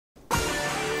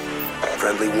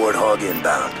Friendly Warthog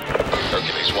inbound.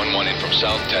 Hercules 1-1 in from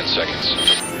south, 10 seconds.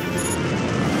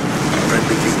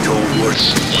 Friendly VTOL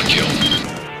Wards. 1 kill.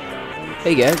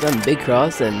 Hey guys, I'm Big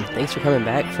Cross, and thanks for coming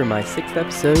back for my 6th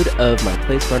episode of my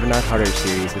Play Smarter Not Harder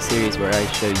series, a series where I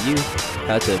show you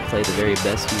how to play the very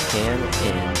best you can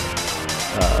in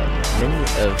many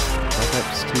of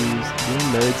Tarkov 2's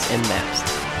game modes and maps.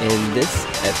 In this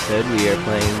episode, we are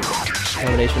playing a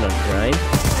combination of Grind.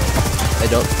 I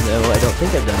don't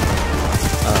think I've done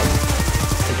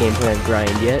a gameplay on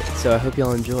Grind yet, so I hope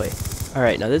y'all enjoy.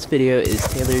 Alright, now this video is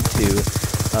tailored to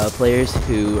players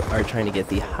who are trying to get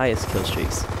the highest kill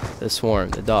streaks, the swarm,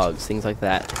 the dogs, things like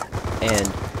that. And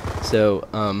so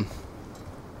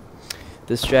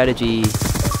the strategy,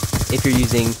 if you're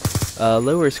using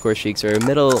lower score streaks or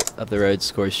middle of the road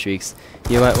score streaks,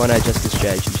 you might want to adjust the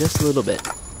strategy just a little bit.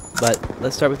 But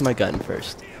let's start with my gun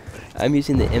first. I'm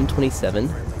using the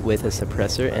M27 with a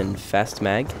suppressor and fast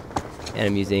mag, and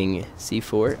I'm using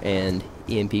C4 and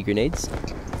EMP grenades.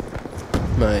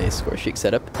 My score streak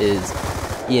setup is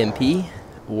EMP,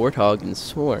 Warthog, and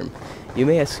Swarm. You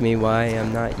may ask me why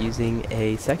I'm not using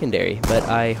a secondary, but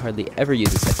I hardly ever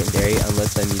use a secondary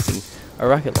unless I'm using a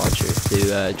rocket launcher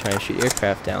to try and shoot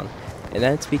aircraft down. And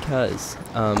that's because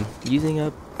using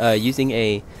a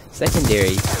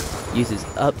secondary uses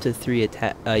up to 3 of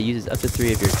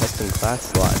your custom class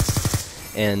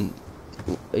slots, and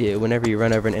whenever you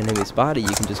run over an enemy's body, you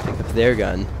can just pick up their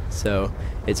gun. So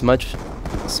it's much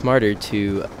smarter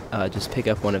to just pick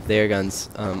up one of their guns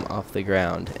off the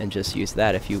ground and just use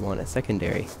that if you want a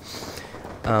secondary.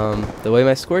 The way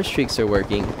my score streaks are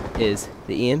working is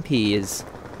the EMP is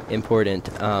important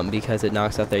because it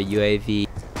knocks out their UAV,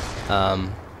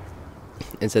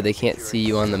 and so they can't see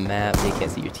you on the map, they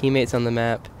can't see your teammates on the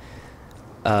map.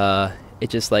 It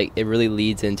just it really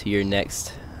leads into your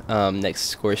next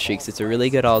score streaks. It's a really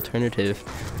good alternative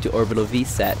to orbital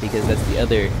VSAT because that's the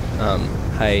other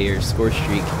higher score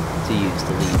streak to use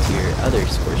to lead to your other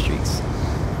score streaks.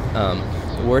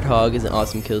 Warthog is an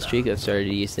awesome kill streak. I've started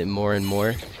to use it more and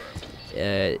more.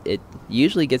 It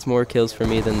usually gets more kills for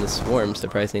me than the Swarm,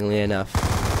 surprisingly enough.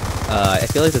 I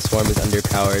feel like the Swarm is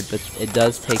underpowered, but it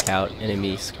does take out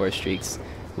enemy score streaks,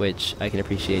 which I can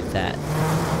appreciate that.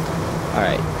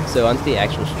 Alright, so onto the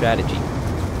actual strategy.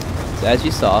 So as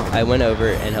you saw, I went over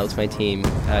and helped my team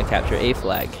capture a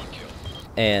flag,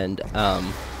 and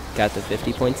got the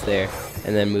 50 points there,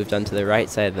 and then moved on to the right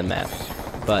side of the map.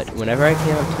 But whenever I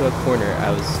came up to a corner,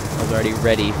 I was already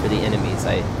ready for the enemies.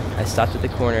 I stopped at the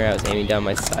corner, I was aiming down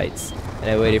my sights, and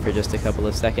I waited for just a couple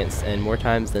of seconds, and more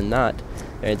times than not,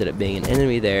 there ended up being an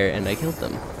enemy there, and I killed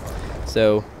them.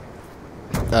 So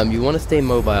you want to stay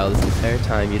mobile this entire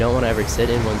time. You don't want to ever sit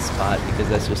in one spot because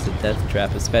that's just a death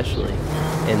trap, especially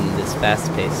in this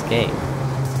fast-paced game.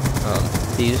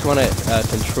 So you just want to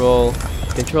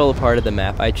control a part of the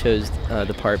map. I chose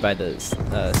the part by the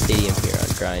stadium here on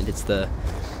Grind.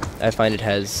 I find it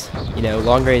has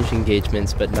long-range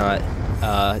engagements, but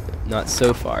not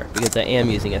so far because I am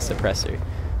using a suppressor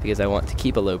because I want to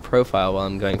keep a low profile while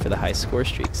I'm going for the high score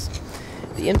streaks.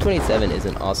 The M27 is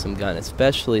an awesome gun,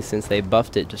 especially since they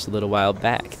buffed it just a little while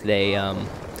back. They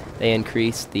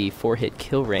increased the 4-hit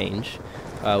kill range,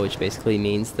 which basically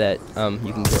means that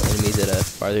you can kill enemies at a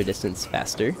farther distance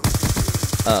faster.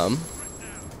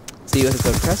 See, with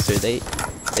the suppressor,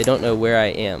 they don't know where I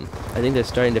am. I think they're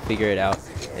starting to figure it out,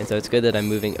 and so it's good that I'm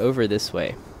moving over this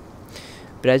way.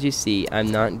 But as you see,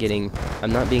 I'm not being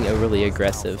overly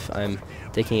aggressive. I'm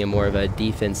taking a more of a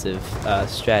defensive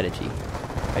strategy.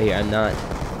 Right here, I'm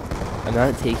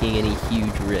not taking any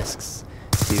huge risks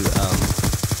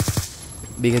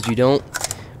because you don't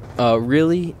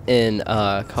really in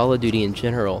Call of Duty in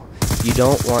general, you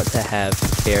don't want to have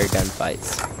fair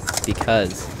gunfights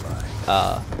because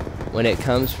when it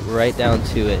comes right down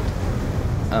to it,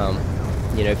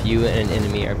 if you and an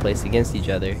enemy are placed against each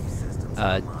other,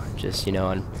 just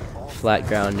on flat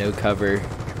ground, no cover,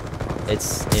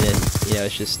 it's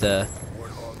just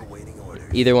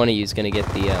either one of you is gonna get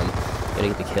the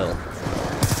kill.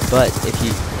 But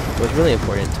what's really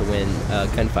important to win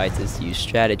gunfights is to use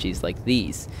strategies like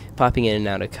these, popping in and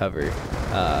out of cover,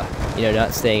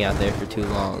 not staying out there for too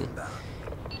long,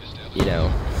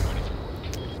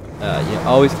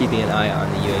 always keeping an eye on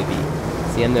the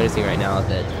UAV. See, I'm noticing right now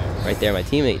that right there my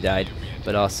teammate died,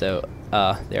 but also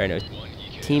there are no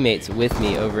teammates with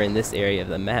me over in this area of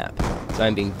the map, so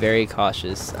I'm being very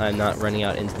cautious. I'm not running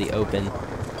out into the open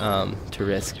to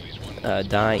risk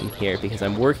dying here because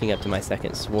I'm working up to my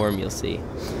second swarm, you'll see.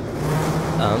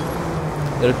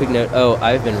 Little quick note,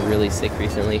 I've been really sick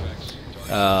recently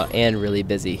and really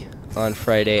busy. On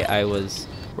Friday I was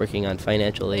working on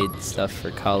financial aid stuff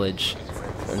for college,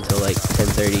 until like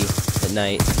 10:30 at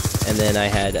night, and then I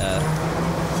had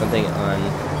something on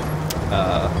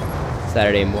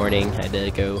Saturday morning. I had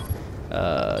to go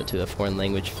to a foreign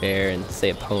language fair and say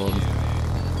a poem.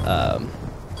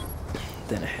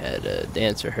 Then I had a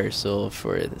dance rehearsal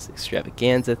for this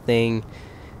extravaganza thing,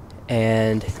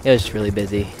 and it was just really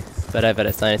busy. But I've had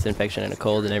a sinus infection and a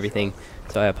cold and everything,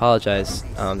 so I apologize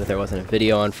that there wasn't a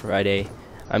video on Friday.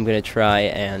 I'm gonna try,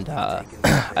 and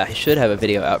I should have a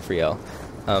video out for y'all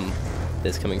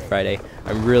this coming Friday.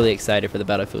 I'm really excited for the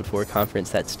Battlefield 4 conference.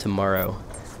 That's tomorrow.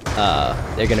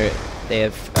 They're going to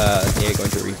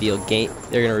reveal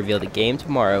the game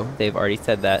tomorrow. They've already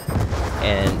said that,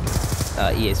 and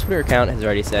EA's Twitter account has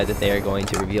already said that they are going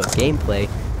to reveal gameplay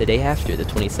the day after, the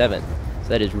 27th. So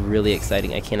that is really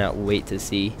exciting. I cannot wait to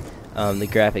see the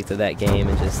graphics of that game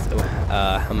and just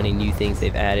how many new things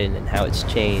they've added and how it's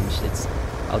changed.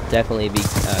 I'll definitely be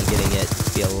getting it.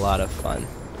 It'll be a lot of fun.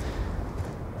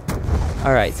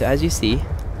 Alright, so as you see,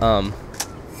 I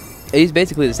use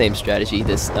basically the same strategy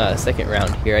this second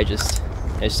round here. I just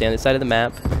stay on the side of the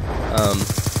map.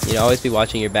 You know, always be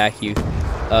watching your back.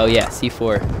 Oh yeah,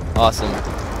 C4, awesome.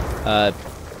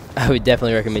 I would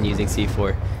definitely recommend using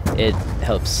C4. It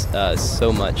helps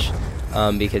so much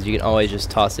because you can always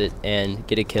just toss it and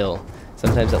get a kill.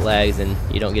 Sometimes it lags and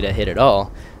you don't get a hit at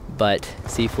all, but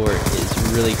C4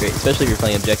 is really great, especially if you're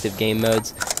playing objective game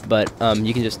modes. But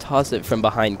you can just toss it from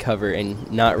behind cover and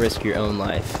not risk your own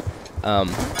life.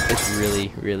 It's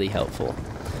really, really helpful.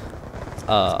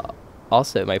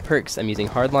 Also, my perks, I'm using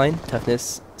Hardline,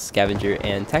 Toughness, Scavenger,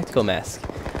 and Tactical Mask.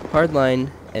 Hardline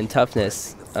and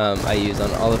Toughness I use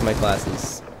on all of my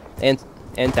classes, and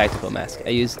Tactical Mask. I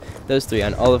use those three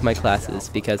on all of my classes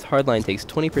because Hardline takes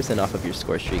 20% off of your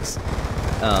score streaks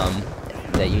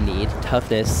that you need.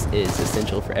 Toughness is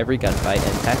essential for every gunfight,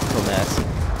 and Tactical Mask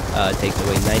takes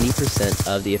away 90%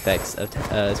 of the effects of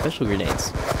special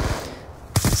grenades.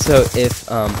 So if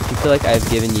you feel like I've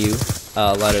given you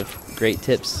a lot of great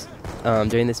tips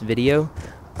during this video,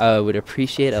 I would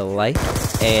appreciate a like,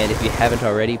 and if you haven't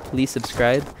already, please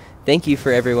subscribe. Thank you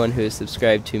for everyone who has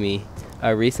subscribed to me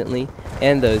recently,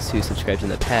 and those who subscribed in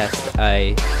the past.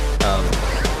 I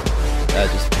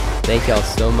just thank y'all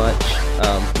so much.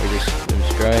 We're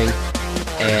just growing,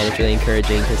 and it's really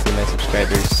encouraging to see my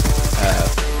subscribers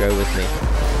grow with me.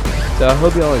 So I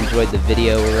hope you all enjoyed the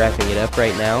video. We're wrapping it up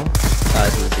right now.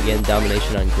 This is again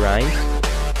Domination on Grind.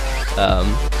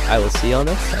 I will see you all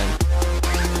next time.